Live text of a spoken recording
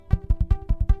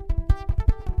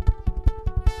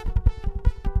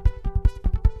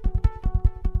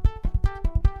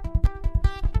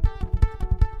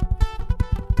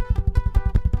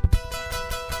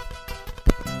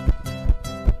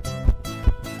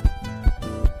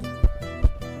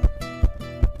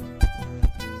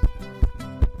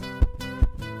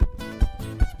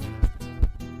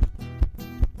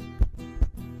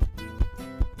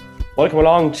Welcome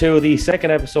along to the second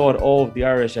episode of the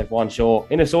Irish F1 show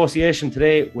in association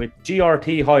today with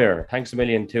GRT Hire. Thanks a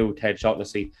million to Ted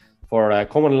Shaughnessy for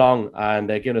coming along and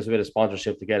giving us a bit of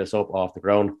sponsorship to get us up off the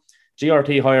ground.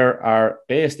 GRT Hire are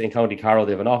based in County Carlow.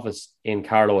 They have an office in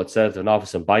Carlow itself, an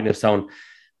office in Bynevstown.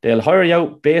 They'll hire you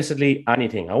out basically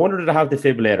anything. I wonder if they have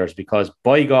defibrillators because,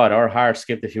 by God, our heart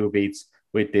skipped a few beats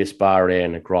with this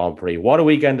Bahrain Grand Prix. What a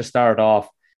weekend to start off.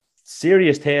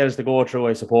 Serious tales to go through,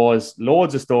 I suppose.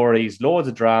 Loads of stories, loads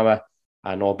of drama,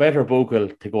 and no better buckle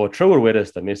to go through it with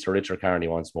us than Mr. Richard Carney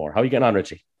once more. How are you getting on,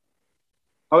 Richie?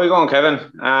 How are you going,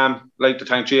 Kevin? Like to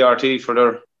thank GRT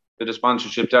for the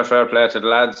sponsorship there. Fair play to the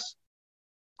lads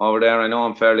over there. I know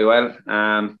them fairly well.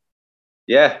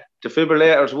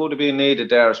 Defibrillators would have been needed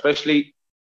there, especially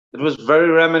it was very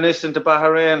reminiscent of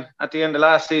Bahrain at the end of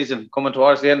last season, coming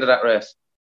towards the end of that race.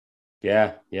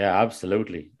 Yeah,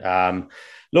 absolutely.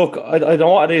 Look, I don't know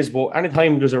what it is, but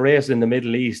anytime there's a race in the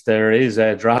Middle East, there is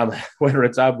a drama, whether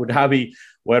it's Abu Dhabi,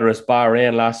 whether it's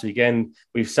Bahrain last weekend.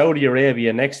 We've Saudi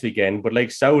Arabia next weekend, but like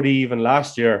Saudi even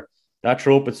last year, that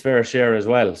threw up its fair share as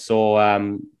well. So,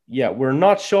 we're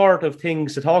not short of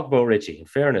things to talk about, Richie, in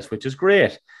fairness, which is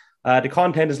great. The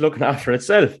content is looking after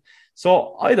itself.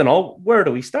 So, I don't know, where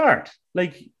do we start?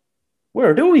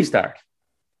 Where do we start?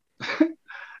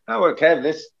 Well,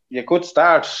 Kev, you could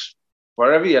start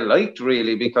wherever you liked,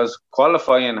 really, because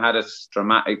qualifying had its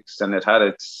dramatics and it had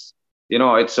its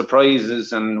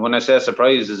surprises. And when I say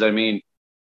surprises, I mean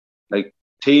like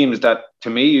teams that, to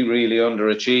me, really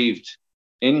underachieved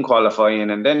in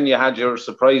qualifying. And then you had your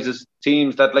surprises,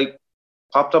 teams that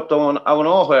popped up out of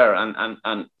nowhere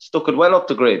and stuck it well up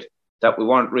the grid that we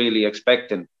weren't really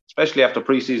expecting, especially after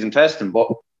pre-season testing. But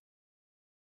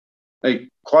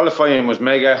qualifying was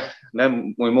mega.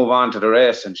 Then we move on to the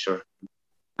race, and sure,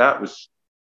 that was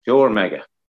pure mega.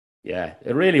 Yeah,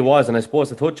 it really was. And I suppose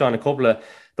to touch on a couple of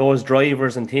those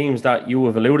drivers and teams that you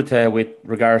have alluded to with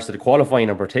regards to the qualifying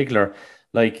in particular,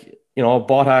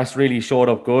 Bottas really showed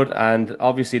up good and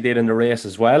obviously did in the race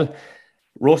as well.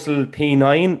 Russell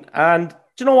P9. And do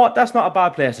you know what? That's not a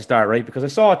bad place to start, right? Because I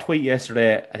saw a tweet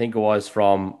yesterday, I think it was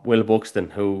from Will Buxton,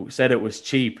 who said it was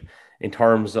cheap in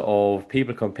terms of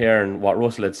people comparing what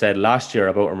Russell had said last year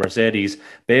about a Mercedes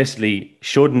basically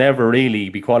should never really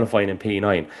be qualifying in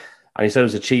P9. And he said it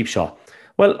was a cheap shot.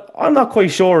 Well, I'm not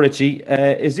quite sure, Richie.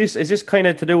 Is this kind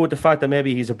of to do with the fact that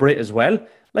maybe he's a Brit as well?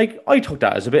 I took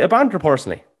that as a bit of banter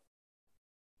personally.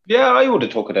 Yeah, I would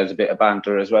have took it as a bit of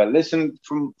banter as well. Listen,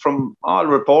 from all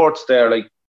reports there,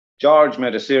 George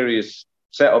made a serious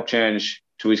setup change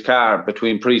to his car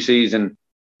between pre-season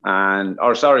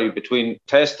between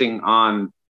testing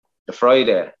on the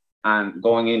Friday and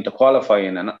going into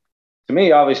qualifying. And to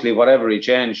me, obviously, whatever he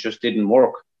changed just didn't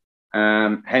work.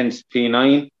 Hence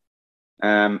P9.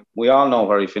 We all know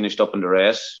where he finished up in the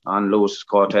race on Lewis's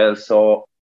coattails. So,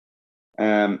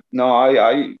 that's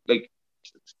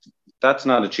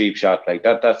not a cheap shot.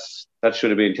 That should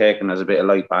have been taken as a bit of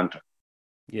light banter.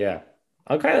 Yeah,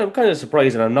 I'm kind of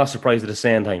surprised, and I'm not surprised at the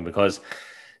same time because,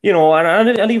 and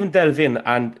I'll even delve in.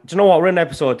 And do you know what? We're in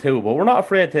episode 2, but we're not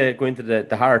afraid to go into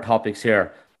the hard topics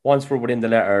here once we're within the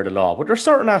letter of the law. But there's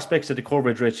certain aspects of the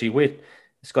coverage, Richie, with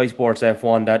Sky Sports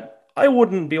F1 that I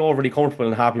wouldn't be overly comfortable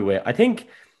and happy with. I think,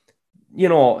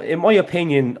 in my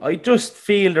opinion, I just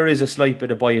feel there is a slight bit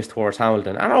of bias towards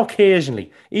Hamilton. And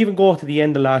occasionally, even go to the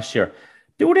end of last year,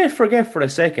 do they forget for a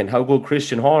second how good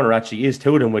Christian Horner actually is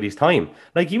to them with his time?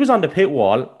 He was on the pit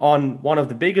wall on one of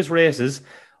the biggest races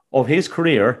of his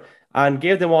career and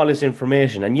gave them all this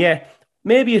information. And yeah,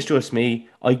 maybe it's just me.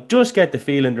 I just get the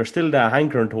feeling there's still that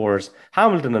hankering towards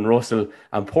Hamilton and Russell,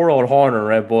 and poor old Horner and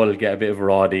Red Bull get a bit of a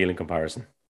raw deal in comparison.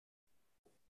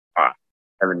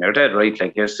 You're dead right.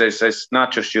 It's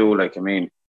not just you.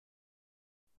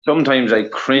 Sometimes I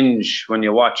cringe when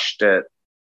you watch the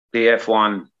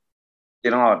F1,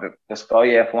 the Sky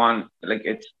F1.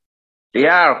 They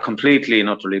are completely and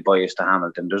utterly biased to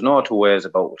Hamilton. There's no two ways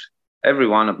about it. Every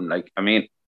one of them.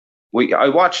 I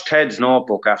watched Ted's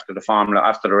notebook after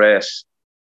the race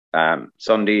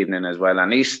Sunday evening as well,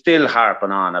 and he's still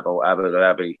harping on about Abu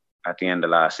Dhabi at the end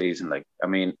of last season.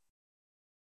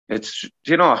 It's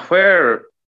where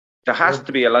there has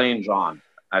to be a line drawn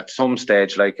at some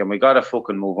stage, and we got to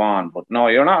fucking move on. But no,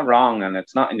 you're not wrong, and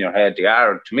it's not in your head. They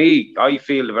are. To me, I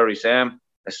feel the very same.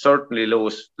 It's certainly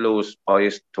Lewis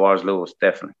biased towards Lewis,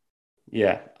 definitely.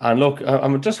 Yeah, and look,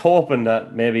 I'm just hoping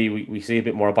that maybe we see a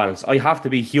bit more balance. I have to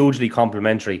be hugely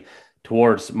complimentary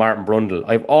towards Martin Brundle.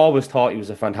 I've always thought he was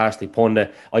a fantastic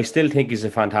pundit. I still think he's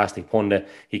a fantastic pundit.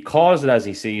 He calls it as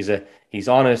he sees it. He's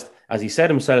honest. As he said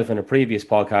himself in a previous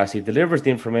podcast, he delivers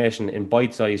the information in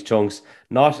bite-sized chunks,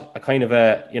 not a kind of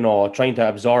trying to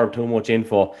absorb too much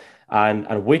info.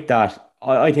 And with that,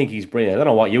 I think he's brilliant. I don't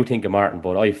know what you think of Martin,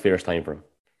 but I have fierce time for him.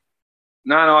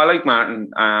 No, I like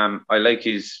Martin. I like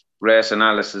his race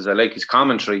analysis. I like his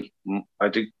commentary.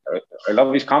 I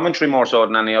love his commentary more so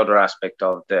than any other aspect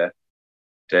of the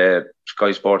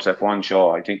Sky Sports F1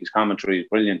 show. I think his commentary is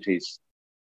brilliant. He's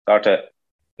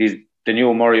the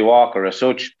new Murray Walker as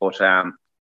such, but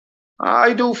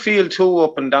I do feel too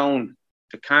up and down.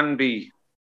 There can be,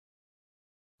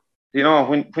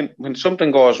 when something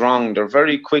goes wrong, they're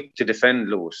very quick to defend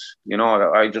Lewis.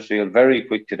 I just feel very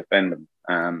quick to defend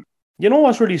him. You know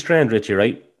what's really strange, Richie,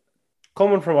 right?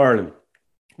 Coming from Ireland,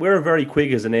 we're very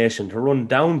quick as a nation to run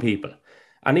down people.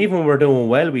 And even when we're doing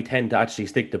well, we tend to actually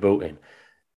stick the boot in.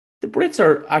 The Brits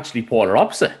are actually polar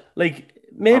opposite. Like,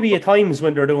 maybe at times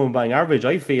when they're doing bang average,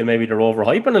 I feel maybe they're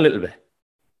overhyping a little bit.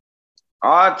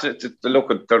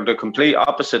 Look, they're the complete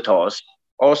opposite to us.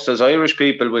 Us as Irish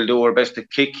people will do our best to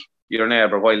kick your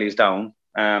neighbour while he's down.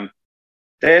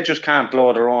 They just can't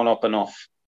blow their own up enough.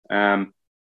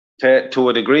 To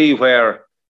a degree where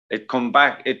it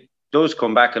does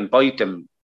come back and bite them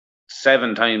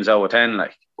 7 times out of 10,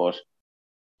 like. But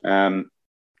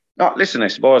no, listen, I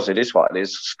suppose it is what it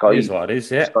is. Sky is what it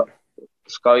is, yeah.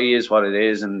 Sky is what it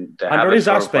is, and there is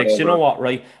aspects, you know what,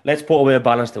 right? Let's put away a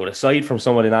balance to it. Aside from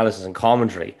some of the analysis and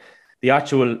commentary, the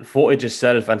actual footage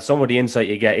itself and some of the insight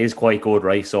you get is quite good,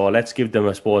 right? So let's give them,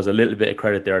 I suppose, a little bit of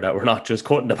credit there that we're not just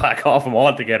cutting the back off them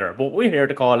altogether. But we're here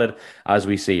to call it as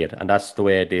we see it. And that's the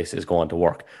way this is going to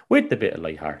work. With a bit of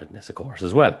lightheartedness, of course,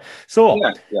 as well. So,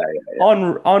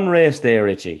 on race day,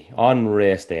 Richie, on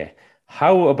race day,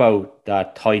 how about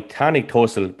that titanic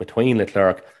tussle between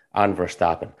Leclerc and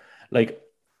Verstappen? Like,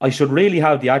 I should really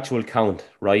have the actual count,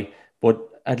 right? But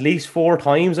at least 4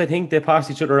 times, I think, they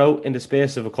passed each other out in the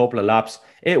space of a couple of laps.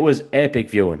 It was epic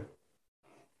viewing.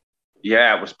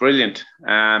 Yeah, it was brilliant.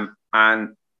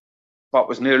 And what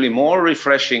was nearly more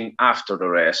refreshing after the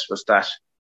race was that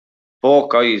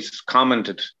both guys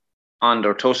commented on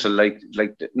their tussle, like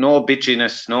no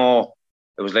bitchiness, no.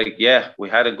 It was like, yeah, we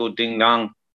had a good ding dong.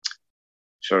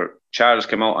 Sure, Charles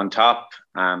came out on top.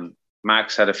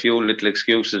 Max had a few little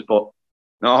excuses, but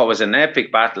no, it was an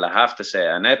epic battle, I have to say,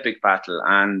 an epic battle.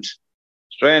 And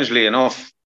strangely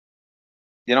enough,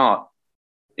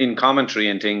 in commentary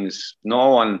and things,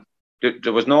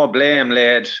 there was no blame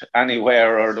laid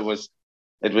anywhere, or it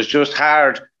was just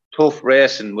hard, tough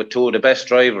racing with 2 of the best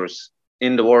drivers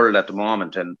in the world at the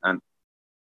moment. And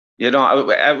it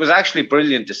was actually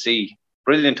brilliant to see,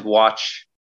 brilliant to watch.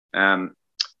 But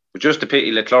just a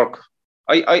pity Leclerc.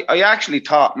 I actually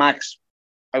thought Max,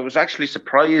 I was actually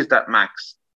surprised at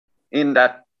Max in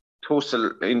that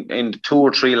tussle, in the 2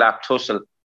 or 3 lap tussle.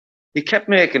 He kept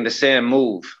making the same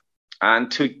move.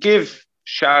 And to give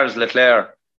Charles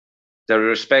Leclerc the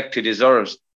respect he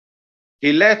deserves,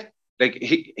 he let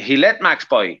Max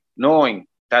by, knowing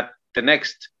that the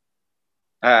next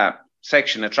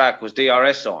section of track was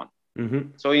DRS zone.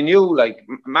 Mm-hmm. So he knew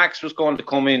Max was going to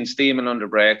come in steaming under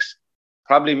brakes,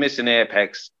 probably missing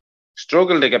apex,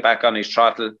 struggled to get back on his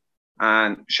throttle.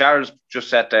 And Charles just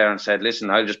sat there and said,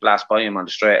 listen, I'll just blast by him on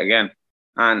the straight again.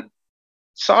 And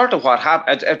sort of what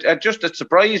happened, it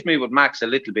surprised me with Max a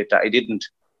little bit that he didn't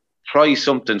try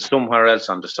something somewhere else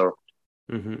on the circuit.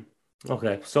 Mm-hmm.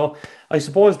 Okay, so I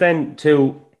suppose then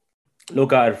to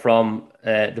look at it from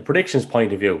the predictions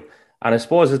point of view, and I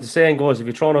suppose as the saying goes, if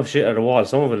you throw enough shit at a wall,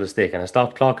 some of it will stick, and a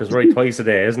stopped clock is right twice a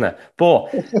day, isn't it?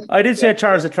 But I did say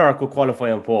Charles Leclerc would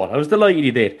qualify on pole. I was delighted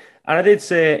he did. And I did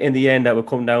say in the end that would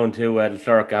come down to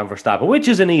Leclerc and Verstappen, which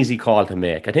is an easy call to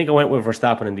make. I think I went with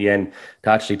Verstappen in the end to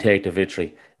actually take the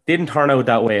victory. Didn't turn out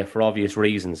that way for obvious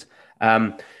reasons.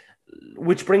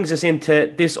 Which brings us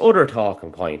into this other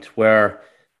talking point where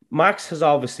Max has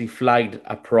obviously flagged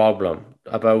a problem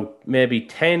about maybe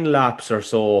 10 laps or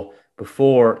so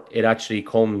before it actually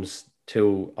comes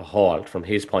to a halt from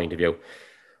his point of view.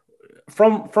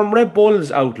 From Red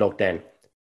Bull's outlook then,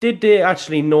 did they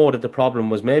actually know that the problem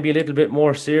was maybe a little bit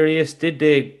more serious? Did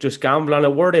they just gamble on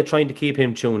it? Were they trying to keep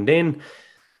him tuned in?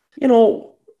 And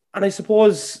I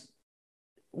suppose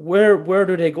where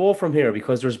do they go from here?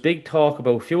 Because there's big talk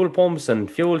about fuel pumps and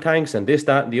fuel tanks and this,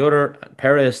 that, and the other.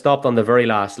 Perez stopped on the very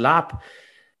last lap.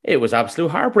 It was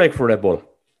absolute heartbreak for Red Bull.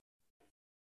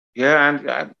 Yeah,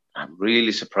 and I'm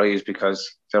really surprised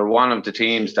because they're one of the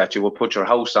teams that you would put your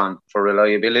house on for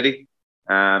reliability.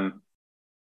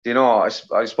 I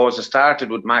suppose it started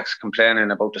with Max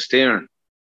complaining about the steering.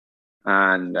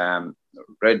 And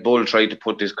Red Bull tried to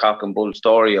put this cock and bull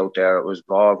story out there. It was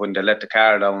when they let the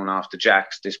car down off the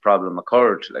jacks, this problem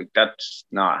occurred. Like that's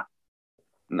not.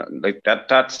 No, like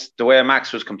that's the way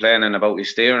Max was complaining about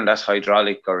his steering. That's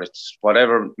hydraulic, or it's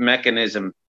whatever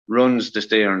mechanism runs the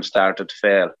steering started to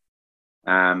fail.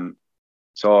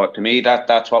 So to me,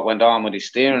 that's what went on with his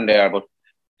steering there. But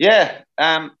yeah,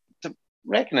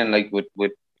 reckoning like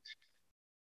with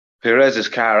Perez's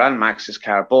car and Max's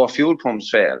car, both fuel pumps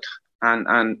failed.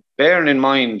 And bearing in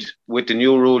mind with the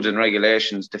new rules and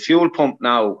regulations, the fuel pump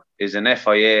now is an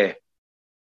FIA.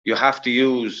 You have to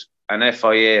use an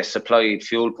FIA supplied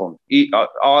fuel pump.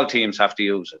 All teams have to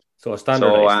use it. So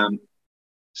standardized. So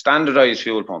standardized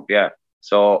fuel pump, yeah.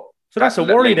 So that's a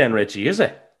worry then, Richie, is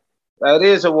it? It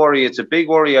is a worry. It's a big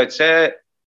worry. I'd say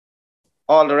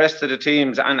all the rest of the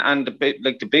teams and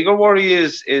the bigger worry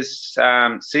is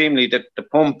seemingly that the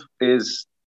pump it's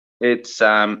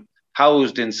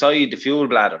housed inside the fuel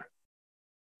bladder,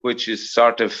 which is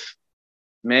sort of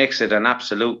makes it an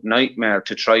absolute nightmare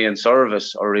to try and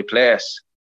service or replace.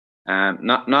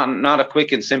 Not a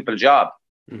quick and simple job.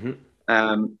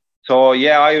 Mm-hmm. So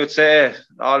yeah, I would say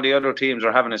all the other teams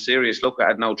are having a serious look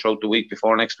at it now throughout the week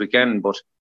before next weekend. But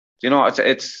you know,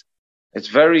 it's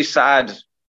very sad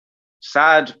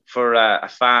for a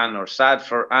fan or sad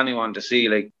for anyone to see.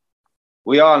 Like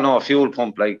we all know a fuel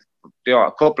pump, like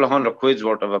a couple of £100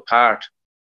 worth of a part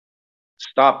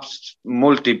stops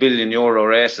multi-billion-euro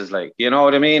races. Like you know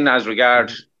what I mean, as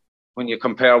regard when you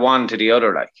compare one to the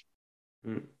other, like.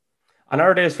 Mm. And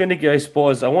are they as finicky, I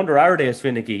suppose? I wonder, are they as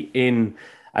finicky in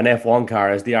an F1 car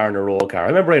as they are in a road car? I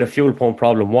remember I had a fuel pump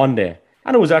problem one day,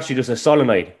 and it was actually just a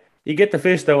solenoid. You get the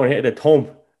fist out and hit the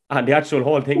thump, and the actual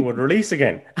whole thing would release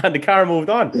again, and the car moved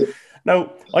on.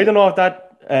 Now, I don't know if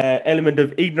that element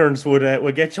of ignorance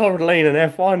would get you over the line in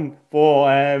F1,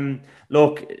 but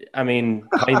look, I mean,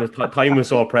 time was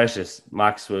so precious.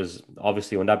 Max was,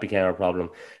 obviously, when that became a problem,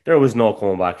 there was no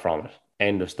coming back from it.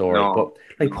 End of story. No, but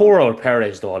like poor old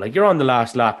Perez though, like you're on the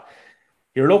last lap,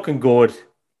 you're looking good,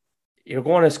 you're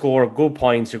going to score good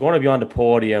points, you're going to be on the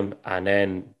podium, and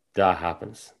then that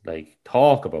happens. Like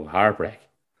talk about heartbreak.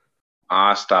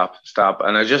 Stop.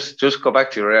 And I just go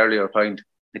back to your earlier point.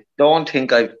 I don't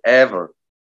think I've ever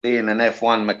seen an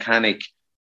F1 mechanic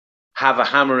have a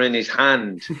hammer in his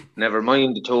hand, never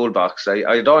mind the toolbox.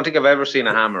 I don't think I've ever seen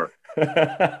a hammer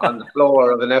on the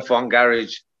floor of an F1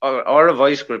 garage or a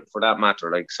vice grip for that matter,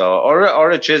 like so,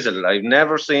 or a chisel. I've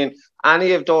never seen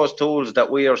any of those tools that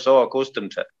we are so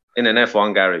accustomed to in an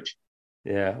F1 garage.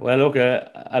 Yeah, well, look,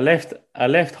 a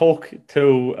left hook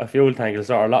to a fuel tank will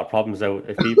sort a lot of problems out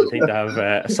if people think they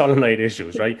have solenoid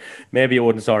issues, right? Maybe it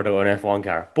wouldn't sort out an F1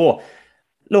 car, but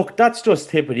look, that's just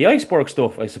tip of the iceberg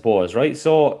stuff, I suppose, right?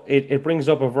 So it brings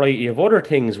up a variety of other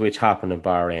things which happen in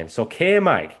Bahrain. So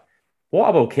K-Mag. What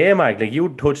about K-Mag? Like you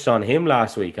touched on him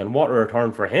last week, and what a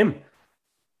return for him.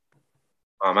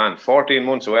 Oh man, 14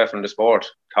 months away from the sport.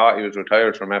 Thought he was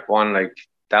retired from F1, like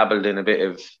dabbled in a bit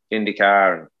of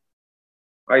IndyCar.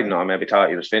 I don't know, maybe thought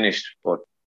he was finished, but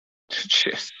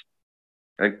just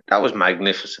like that was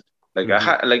magnificent. Like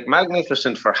like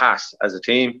magnificent for Haas as a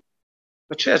team,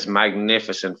 but just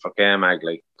magnificent for K-Mag.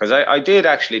 Like because I did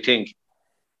actually think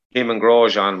him and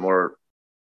Grosjean were.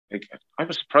 Like, I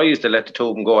was surprised to let the two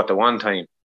of them go at the one time.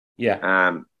 Yeah.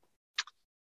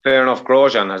 Fair enough,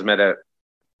 Grosjean has made a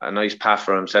nice path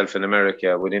for himself in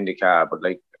America with IndyCar, but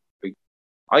like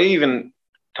I even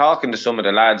talking to some of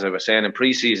the lads, I was saying in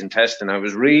pre-season testing, I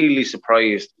was really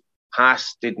surprised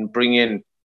Haas didn't bring in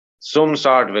some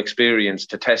sort of experience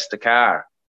to test the car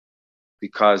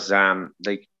because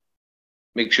like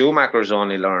Mick Schumacher's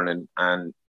only learning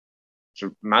and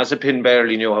Mazepin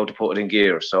barely knew how to put it in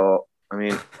gear. So I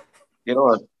mean, you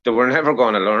know, they were never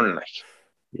going to learn. Like,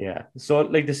 yeah. So,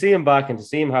 like to see him back and to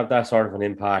see him have that sort of an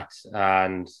impact,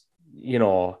 and you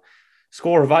know,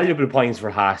 score valuable points for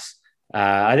Haas.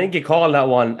 I think you called that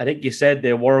one. I think you said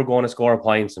they were going to score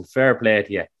points, and fair play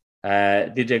to you.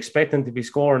 Did you expect them to be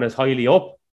scoring as highly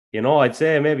up? You know, I'd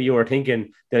say maybe you were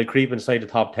thinking they'll creep inside the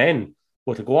top 10,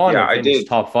 but to go on and finish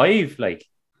top 5, like.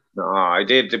 No, I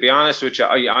did. To be honest with you,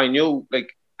 I knew, like,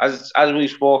 as we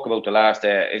spoke about the last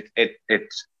day, it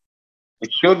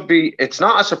should be. It's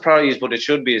not a surprise, but it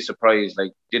should be a surprise.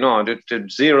 Like, you know, the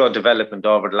zero development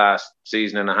over the last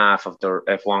season and a half of their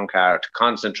F1 car to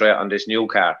concentrate on this new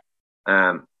car,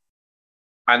 and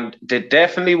they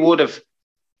definitely would have,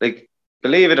 like,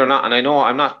 believe it or not. And I know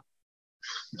I'm not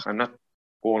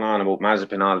going on about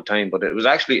Mazepin all the time, but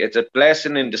it's a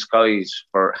blessing in disguise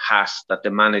for Haas that they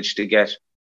managed to get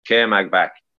K-Mag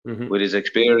back with his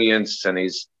experience and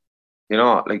his, you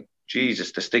know, like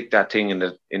Jesus, to stick that thing in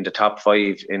the top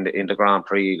 5 in the Grand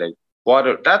Prix, like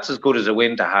that's as good as a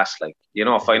win to Haas, like,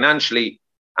 financially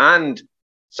and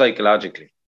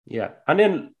psychologically. Yeah. And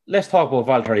then let's talk about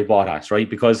Valtteri Bottas, right?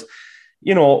 Because,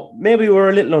 maybe we were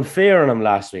a little unfair on him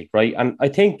last week, right? And I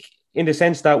think in the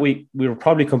sense that we were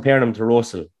probably comparing him to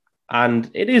Russell. And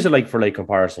it is a like-for-like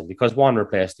comparison because one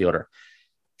replaced the other.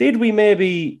 Did we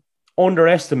maybe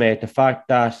underestimate the fact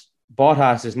that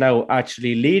Bottas is now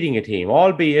actually leading a team,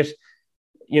 albeit,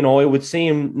 it would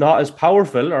seem not as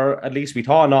powerful, or at least we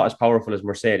thought not as powerful as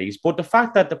Mercedes. But the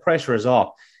fact that the pressure is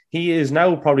off, he is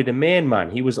now probably the main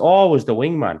man. He was always the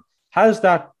wingman. Has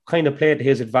that kind of played to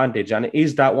his advantage? And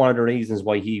is that one of the reasons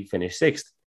why he finished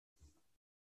sixth?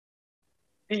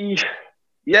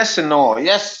 Yes and no.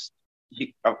 Yes,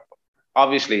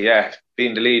 obviously, yeah,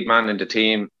 being the lead man in the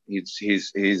team, his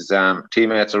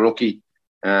teammates a rookie.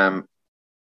 There's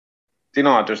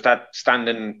that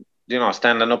standing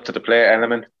up to the plate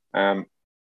element. I'm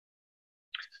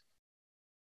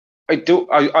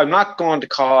not going to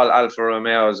call Alfa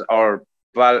Romeo's or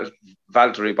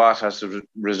Valtteri Bottas a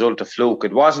result of fluke.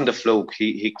 It wasn't a fluke.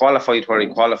 He qualified where he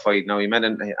qualified. Now, he made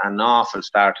an awful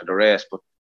start to the race, but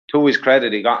to his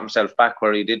credit, he got himself back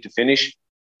where he did to finish.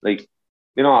 Like,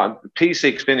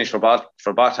 P6 finish for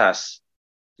Bottas.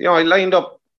 He lined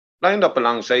up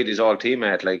alongside his old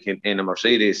teammate, like in a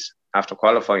Mercedes after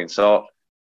qualifying. So,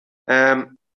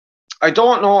 I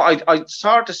don't know. I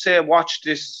sort of say watch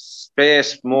this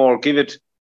space more. Give it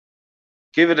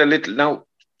a little now.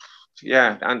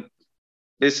 Yeah, and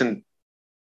listen,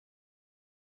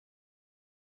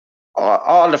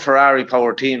 all the Ferrari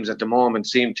power teams at the moment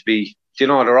seem to be,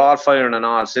 they're all firing on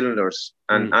all cylinders,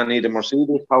 and the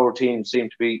Mercedes power team seem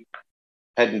to be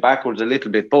heading backwards a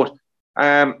little bit. But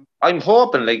I'm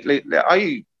hoping, like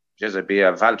I just be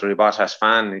a Valtteri Bottas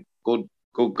fan, good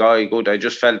guy, good. I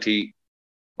just felt he,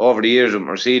 over the years with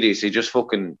Mercedes,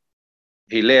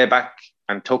 he lay back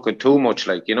and took it too much.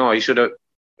 Like, he should have,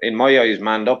 in my eyes,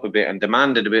 manned up a bit and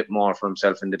demanded a bit more for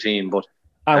himself in the team. But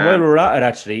and while we're at it,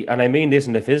 actually, and I mean this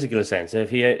in the physical sense,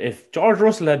 if George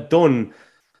Russell had done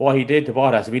what he did to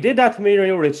Bottas, if he did that to me or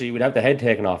you, Richie, we'd have the head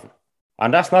taken off him.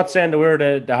 And that's not saying that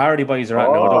we're the Hardy boys are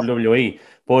at now, WWE.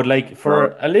 But like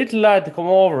for a little lad to come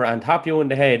over and tap you in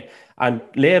the head and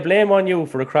lay blame on you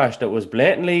for a crash that was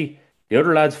blatantly the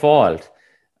other lad's fault,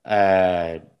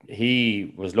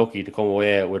 he was lucky to come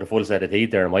away with a full set of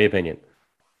teeth there, in my opinion.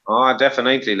 Oh,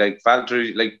 definitely. Like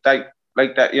Valtteri, like that,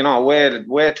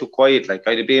 way too quiet. Like,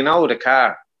 I'd have been out of the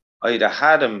car, I'd have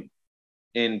had him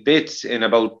in bits in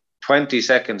about 20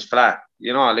 seconds flat.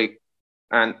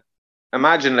 And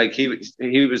imagine, like, he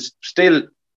was still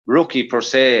rookie per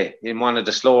se in one of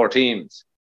the slower teams,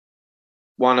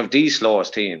 one of the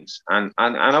slowest teams, and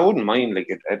I wouldn't mind, like,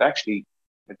 it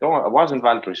wasn't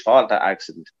Valtteri's fault, that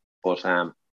accident, but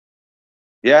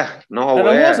yeah, no and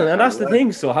way. It wasn't, and that's the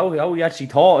thing. So how we actually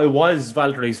thought it was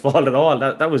Valtteri's fault at all,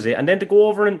 that was it. And then to go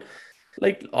over and,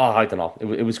 like, I don't know,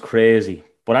 it was crazy.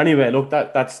 But anyway, look,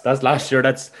 that's last year.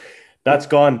 That's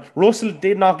gone. Russell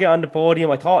did not get on the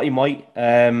podium. I thought he might.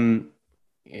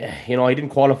 He didn't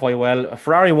qualify well.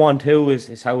 Ferrari 1-2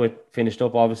 is how it finished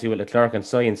up, obviously, with Leclerc and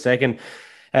Sainz second.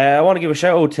 I want to give a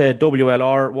shout out to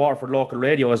WLR, Waterford Local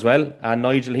Radio, as well. And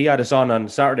Nigel, he had us on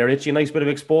Saturday. Richie, nice bit of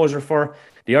exposure for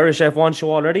the Irish F1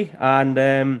 show already. And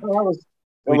it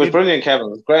was brilliant, Kevin.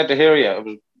 It was great to hear you. It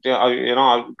was,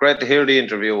 great to hear the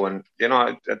interview. And,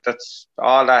 that's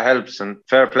all that helps. And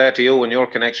fair play to you and your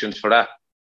connections for that.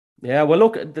 Yeah, well,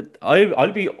 look,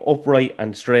 I'll be upright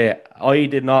and straight. I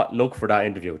did not look for that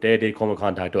interview. They did come and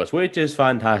contact us, which is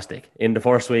fantastic in the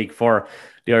first week for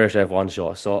the Irish F1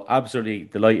 show. So absolutely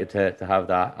delighted to have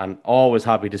that, and always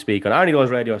happy to speak on any of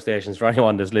those radio stations for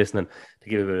anyone that's listening to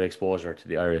give a bit of exposure to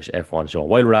the Irish F1 show.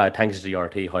 While we're at it, thanks to the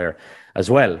RT Hire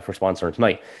as well for sponsoring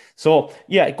tonight. So,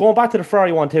 yeah, going back to the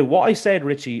Ferrari 1-2, what I said,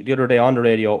 Richie, the other day on the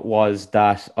radio was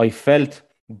that I felt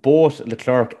both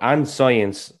Leclerc and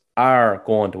Sainz are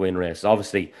going to win races.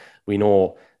 Obviously, we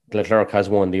know Leclerc has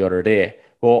won the other day,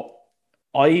 but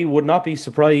I would not be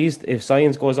surprised if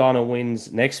Sainz goes on and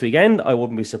wins next weekend. I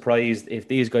wouldn't be surprised if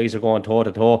these guys are going toe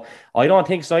to toe. I don't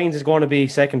think Sainz is going to be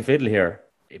second fiddle here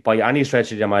by any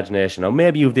stretch of the imagination. Or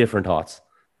maybe you have different thoughts.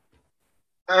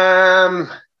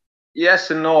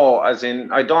 Yes and no. As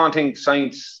in, I don't think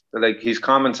Sainz, like, his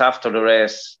comments after the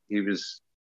race, he was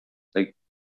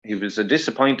a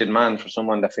disappointed man for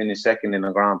someone that finished second in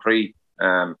a Grand Prix.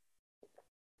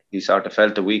 He sort of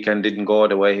felt the weekend didn't go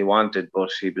the way he wanted, but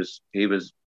he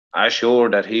was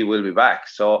assured that he will be back.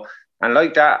 So, and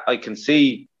like that, I can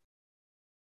see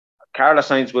Carlos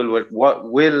Sainz will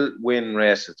win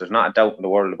races. There's not a doubt in the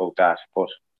world about that. But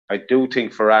I do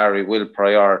think Ferrari will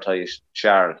prioritise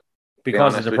Charles.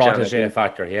 Because of the protege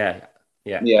factor, yeah.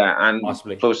 Yeah, Yeah, and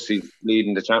possibly. plus he's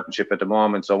leading the championship at the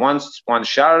moment. So once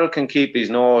Charles can keep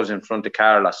his nose in front of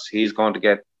Carlos, he's going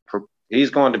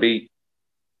to be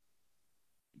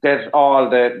get all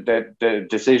the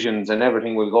decisions and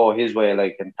everything will go his way.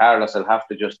 Like, and Carlos will have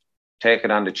to just take it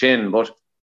on the chin. But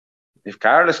if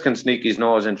Carlos can sneak his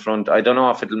nose in front, I don't know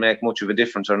if it'll make much of a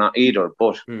difference or not either.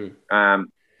 But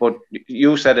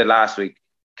you said it last week.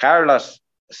 Carlos,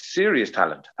 serious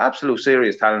talent, absolute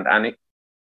serious talent, and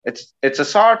it's a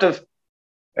sort of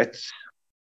it's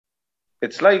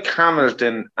it's like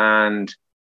Hamilton and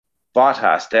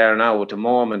Bottas there now at the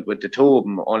moment with the two of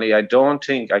them. Only I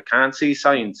can't see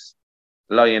signs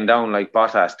lying down like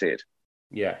Bottas did.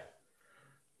 Yeah,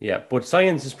 yeah. But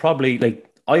science is probably like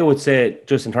I would say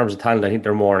just in terms of talent, I think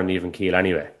they're more an even keel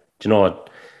anyway. Do you know what?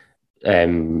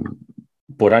 Um,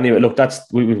 but anyway, look, that's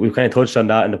we've kind of touched on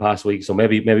that in the past week, so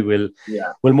maybe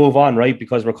Yeah. we'll move on, right?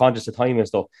 Because we're conscious of time and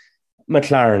stuff.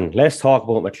 McLaren. Let's talk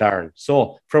about McLaren.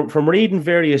 So, from reading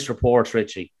various reports,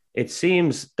 Richie, it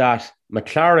seems that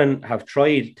McLaren have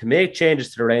tried to make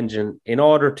changes to their engine in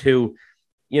order to,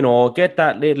 get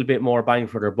that little bit more bang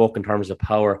for their buck in terms of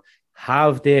power.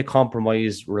 Have they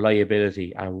compromised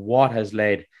reliability, and what has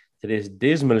led to this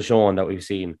dismal showing that we've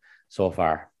seen so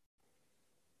far?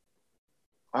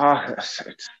 It's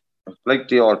like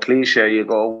the old cliche: you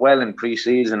go well in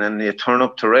pre-season and you turn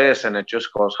up to race, and it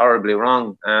just goes horribly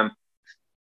wrong.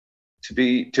 To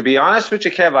be honest with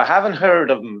you, Kev, I haven't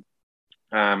heard of them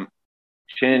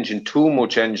changing too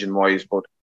much engine wise, but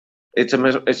it's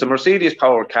a Mercedes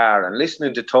powered car, and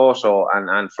listening to Toso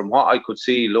and from what I could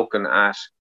see looking at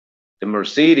the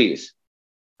Mercedes,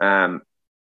 um,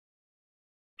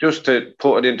 just to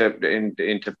put it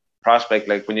into prospect,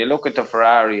 like when you look at the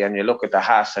Ferrari and you look at the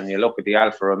Haas and you look at the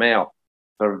Alfa Romeo,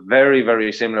 they're very,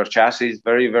 very similar chassis,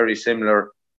 very, very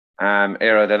similar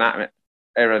aerodynamic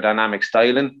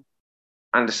styling.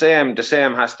 And the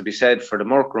same has to be said for the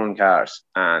Merc Run cars.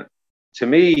 And to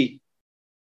me,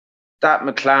 that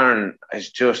McLaren is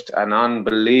just an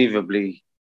unbelievably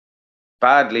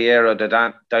badly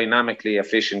aerodynamically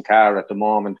efficient car at the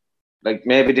moment. Like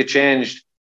maybe they tried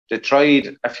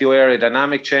a few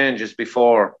aerodynamic changes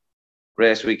before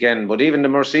race weekend, but even the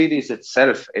Mercedes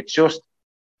itself, it's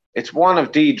one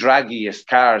of the draggiest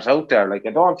cars out there. Like,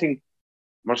 I don't think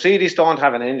Mercedes don't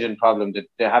have an engine problem; they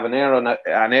have an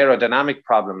aerodynamic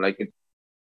problem. Like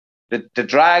the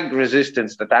drag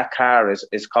resistance that car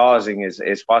is causing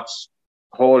is what's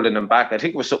holding them back. I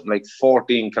think it was something like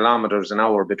 14 kilometers an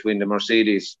hour between the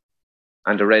Mercedes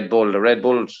and the Red Bull. The Red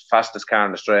Bull's fastest car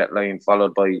in the straight line,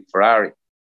 followed by Ferrari,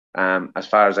 as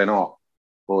far as I know.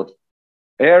 But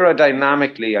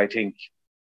aerodynamically, I think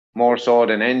more so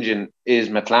than engine is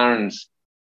McLaren's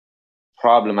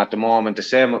problem at the moment. The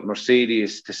same with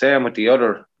Mercedes, the same with the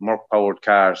other Merc powered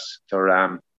cars.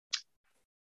 They're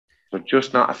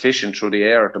just not efficient through the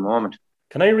air at the moment.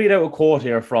 Can I read out a quote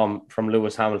here from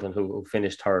Lewis Hamilton, who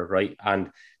finished third, right? And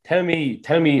tell me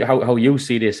how you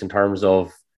see this in terms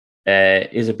of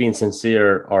is it being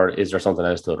sincere or is there something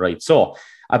else to it, right? So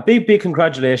a big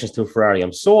congratulations to Ferrari.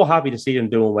 I'm so happy to see them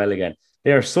doing well again.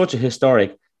 They are such a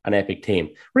historic and epic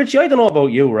team. Richie, I don't know about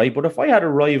you, right? But if I had a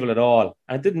rival at all,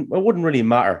 and it wouldn't really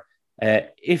matter.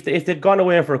 If they'd gone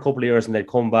away for a couple of years and they'd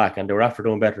come back and they were after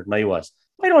doing better than I was,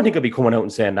 I don't think I'd be coming out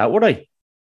and saying that, would I?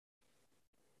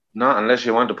 Not unless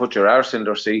you want to put your arse in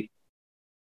their seat.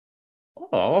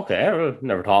 Oh, okay. I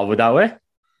never thought of it that way.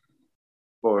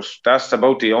 But that's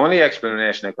about the only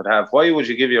explanation I could have. Why would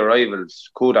you give your rivals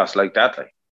kudos like that?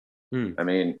 Like, I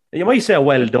mean, you might say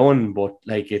well done, but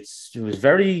like it was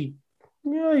very,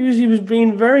 he was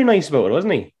being very nice about it,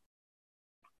 wasn't he?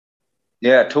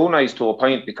 yeah, too nice to a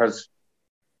point, because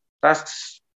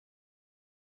that's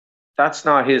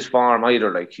not his form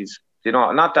either. Like, he's,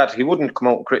 not that he wouldn't come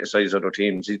out and criticize other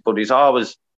teams, but he's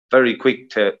always very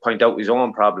quick to point out his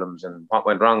own problems and what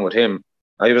went wrong with him.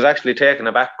 I was actually taken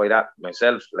aback by that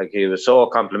myself. Like, he was so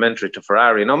complimentary to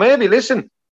Ferrari. Now, maybe, listen,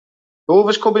 two of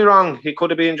us could be wrong. He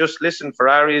could have been just, listen,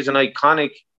 Ferrari is an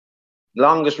iconic,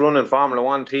 longest running Formula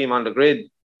One team on the grid.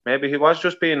 Maybe he was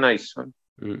just being nice.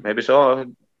 Maybe so.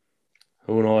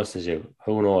 Who knows,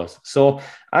 Who knows? So,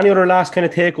 any other last kind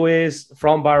of takeaways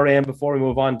from Bahrain before we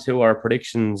move on to our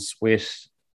predictions with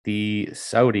the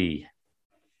Saudi?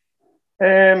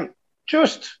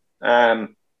 Just the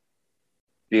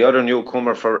other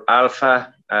newcomer for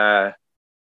Alpha, Zhou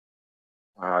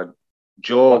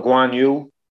Guanyu.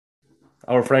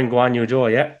 Our friend Guanyu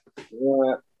Zhou, yeah.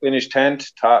 Finished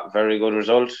 10th, very good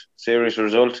result, serious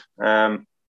result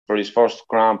for his first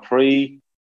Grand Prix.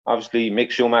 Obviously,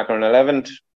 Mick Schumacher in 11th,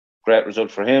 great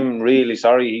result for him. Really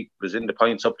sorry, he was in the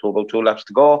points up to about 2 laps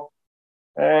to go.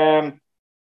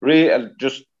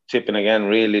 Just tipping again,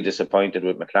 really disappointed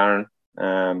with McLaren.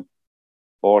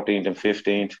 14th and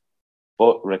 15th.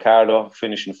 But Ricciardo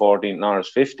finishing 14th,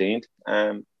 Norris 15th.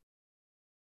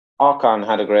 Ocon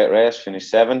had a great race,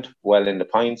 finished 7th, well in the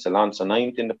points. Alonso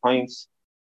 9th in the points.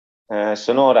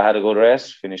 Sonoda had a good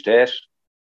race, finished 8th.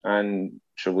 And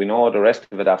should we know the rest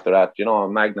of it after that?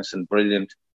 Magnussen,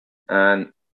 brilliant.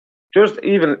 And just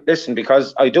even listen,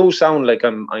 because I do sound like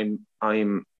I'm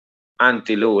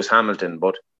anti Lewis Hamilton,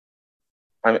 but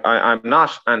I'm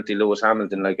not anti Lewis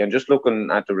Hamilton. Like, I'm just looking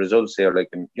at the results here. Like,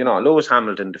 Lewis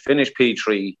Hamilton to finish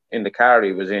P3 in the car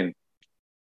he was in,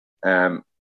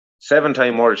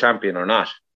 7-time world champion or not,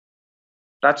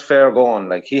 that's fair going.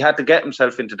 Like, he had to get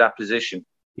himself into that position,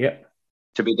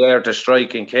 to be there to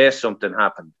strike in case something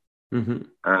happened. Mm-hmm.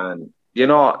 And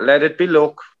let it be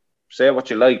luck. Say what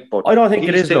you like, but I don't think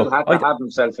it is still luck. had to have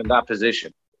himself in that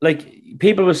position. Like,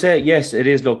 people will say, yes, it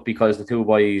is luck because the two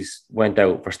boys went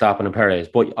out, Verstappen and Perez.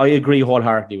 But I agree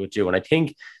wholeheartedly with you. And I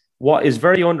think what is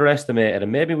very underestimated,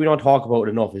 and maybe we don't talk about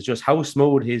it enough, is just how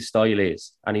smooth his style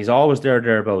is. And he's always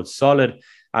thereabouts, solid.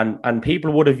 And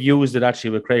people would have used it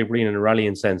actually with Craig Breen in a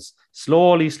rallying sense.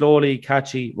 Slowly,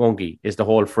 catchy, monkey is the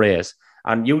whole phrase.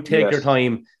 And you take your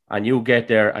time and you get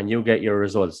there and you get your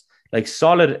results. Like,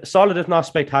 solid, if not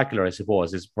spectacular, I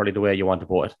suppose, is probably the way you want to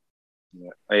put it.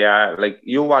 Yeah, like,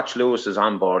 you watch Lewis's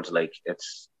onboards, like,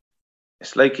 it's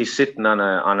like he's sitting on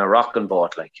a rocking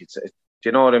boat. Like, do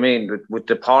you know what I mean? With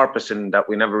the porpoising that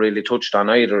we never really touched on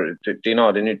either. Do you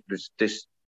know this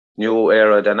new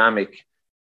aerodynamic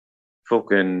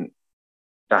fucking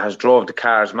that has drove the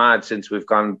cars mad since we've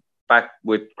gone back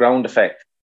with ground effect.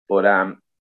 But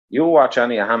you watch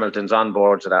any of Hamilton's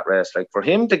onboards of that race, like, for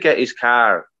him to get his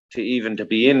car to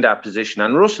be in that position,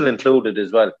 and Russell included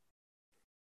as well.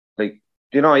 Like,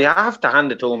 you have to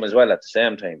hand it to him as well at the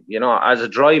same time. As a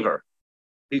driver,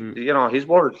 he's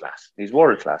world class. He's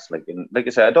world class. Like I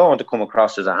said, I don't want to come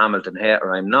across as a Hamilton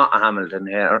hater. I'm not a Hamilton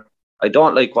hater. I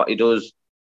don't like what he does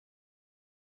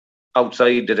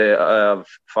outside of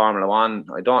Formula One.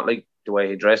 I don't like the way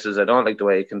he dresses. I don't like the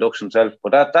way he conducts himself.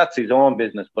 But that's his own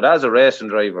business. But as a racing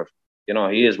driver,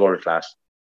 he is world class.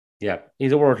 Yeah,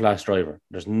 he's a world class driver.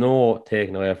 There's no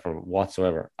taking away from him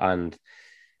whatsoever. And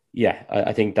yeah,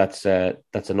 I think that's a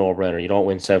no-brainer. You don't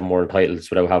win 7 world titles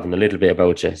without having a little bit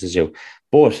about you, says you.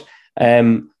 But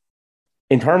in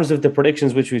terms of the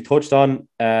predictions which we touched on,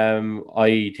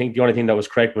 I think the only thing that was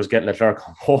correct was getting Leclerc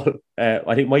on pole.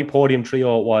 I think my podium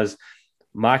trio was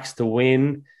Max to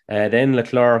win, then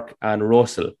Leclerc and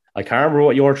Russell. I can't remember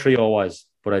what your trio was,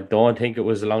 but I don't think it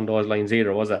was along those lines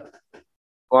either, was it?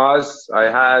 I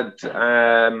had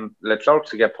Leclerc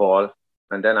to get pole,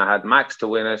 and then I had Max to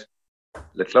win it,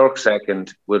 Leclerc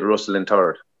second, with Russell in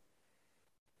third.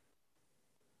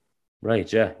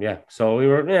 Right, yeah. So we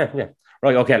were, yeah.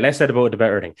 Right, okay, less said about the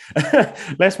better thing.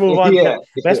 Let's move on.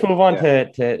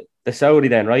 To the Saudi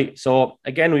then, right? So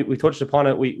again, we touched upon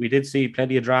it. We did see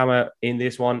plenty of drama in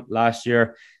this one last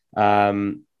year.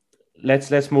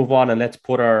 Let's move on and let's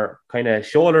put our kind of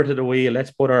shoulder to the wheel.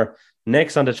 Let's put our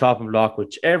necks on the chopping block,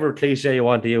 whichever cliche you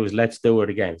want to use. Let's do it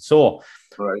again. So,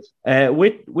 right.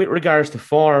 With regards to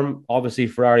form, obviously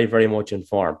Ferrari very much in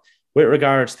form. With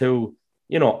regards to,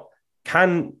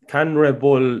 can Red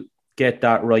Bull get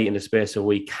that right in the space of a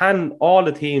week? Can all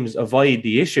the teams avoid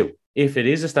the issue if it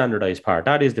is a standardized part?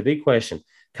 That is the big question.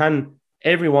 Can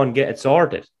everyone get it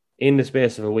sorted in the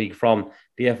space of a week from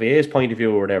the FIA's point of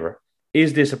view or whatever?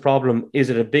 Is this a problem? Is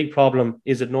it a big problem?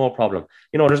 Is it no problem?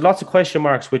 There's lots of question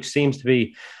marks, which seems to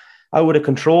be out of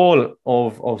control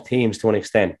of teams to an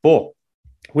extent. But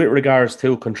with regards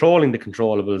to controlling the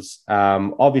controllables,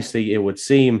 obviously it would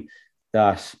seem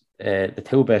that the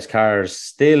two best cars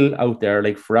still out there,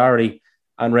 like Ferrari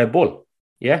and Red Bull.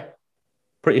 Yeah,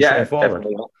 pretty straightforward.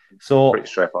 Definitely. So, pretty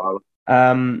straightforward.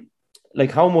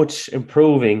 Like, how much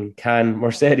improving can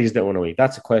Mercedes do in a week?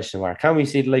 That's a question mark. Can we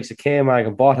see the likes of K-Mag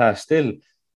and Bottas still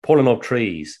pulling up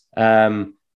trees?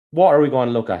 What are we going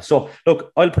to look at? So,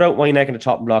 look, I'll put out my neck in the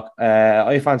chopping block.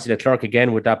 I fancy Leclerc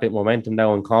again with that bit of momentum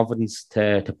now and confidence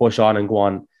to push on and go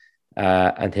on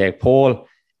and take pole.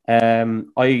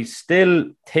 I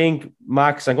still think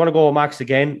Max, I'm going to go with Max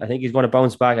again. I think he's going to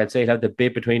bounce back. I'd say he'll have the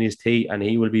bit between his teeth and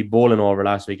he will be bowling over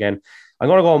last weekend. I'm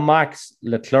going to go Max,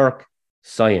 Leclerc,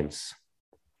 Science.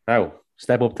 Now,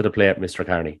 step up to the plate, Mr.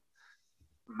 Carney.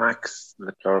 Max,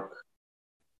 Leclerc.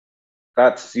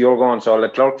 You're going, so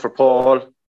Leclerc for pole.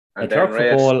 Leclerc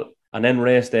for pole, and then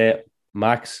race day,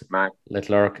 Max,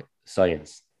 Leclerc,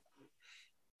 Science.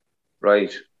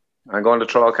 Right. I'm going to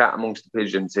throw a cat amongst the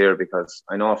pigeons here because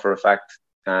I know for a fact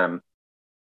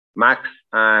Max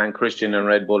and Christian and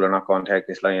Red Bull are not going to take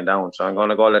this lying down. So I'm going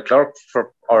to go Leclerc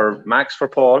or Max for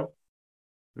pole.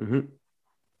 Mm-hmm.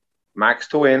 Max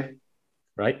to win.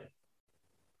 Right.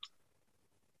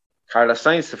 Carlos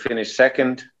Sainz to finish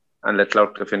second and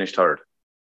Leclerc to finish third.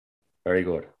 Very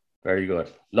good. Very good.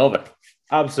 Love it.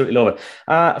 Absolutely love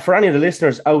it. For any of the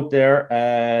listeners out there,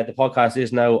 the podcast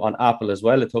is now on Apple as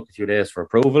well. It took a few days for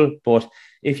approval, but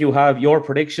if you have your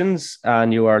predictions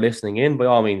and you are listening in, by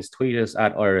all means, tweet us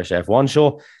at Irish F1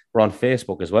 Show. We're on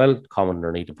Facebook as well. Comment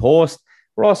underneath the post.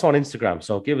 We're also on Instagram,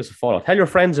 so give us a follow. Tell your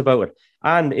friends about it.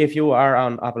 And if you are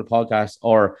on Apple Podcasts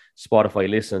or Spotify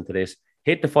listening to this,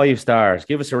 hit the 5 stars,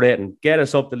 give us a rating, get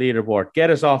us up the leaderboard, get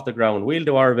us off the ground. We'll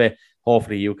do our bit.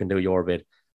 Hopefully you can do your bit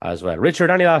as well.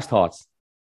 Richard, any last thoughts?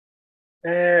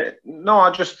 No,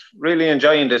 I'm just really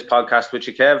enjoying this podcast with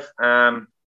you, Kev.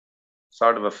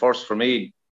 Sort of a first for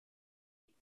me,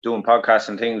 doing podcasts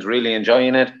and things, really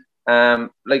enjoying it.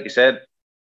 Like you said,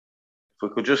 if we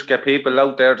could just get people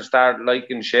out there to start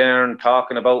liking, sharing,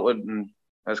 talking about it, and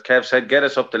as Kev said, get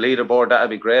us up the leaderboard, that'd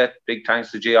be great. Big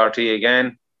thanks to GRT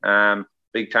again.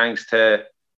 Big thanks to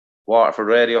Waterford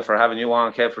Radio for having you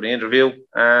on, Kev, for the interview.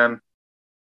 And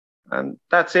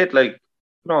that's it.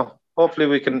 Hopefully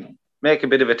we can make a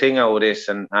bit of a thing out of this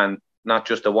and not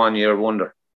just a 1 year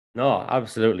wonder. No,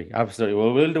 absolutely. Absolutely.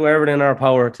 Well, we'll do everything in our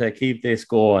power to keep this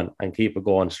going and keep it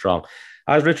going strong.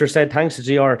 As Richard said, thanks to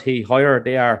GRT Hire.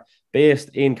 They are based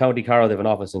in County Carlow. They have an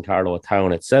office in Carlow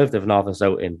Town itself. They have an office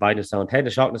out in Bidinstown. Ted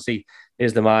O'Shaughnessy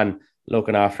is the man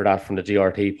looking after that from the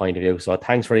GRT point of view. So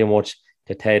thanks very much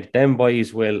to Ted. Them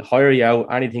boys will hire you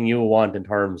out anything you want in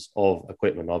terms of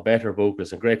equipment or better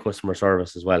booklets and great customer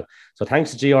service as well. So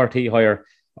thanks to GRT Hire,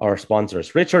 our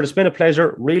sponsors. Richard, it's been a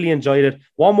pleasure. Really enjoyed it.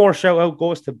 One more shout out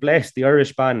goes to Bless, the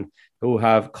Irish band, who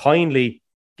have kindly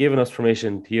given us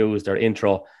permission to use their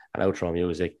intro and outro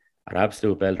music. An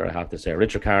absolute belter, I have to say.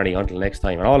 Richard Carney, until next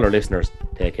time, and all our listeners,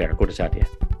 take care. Good to chat to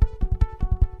you.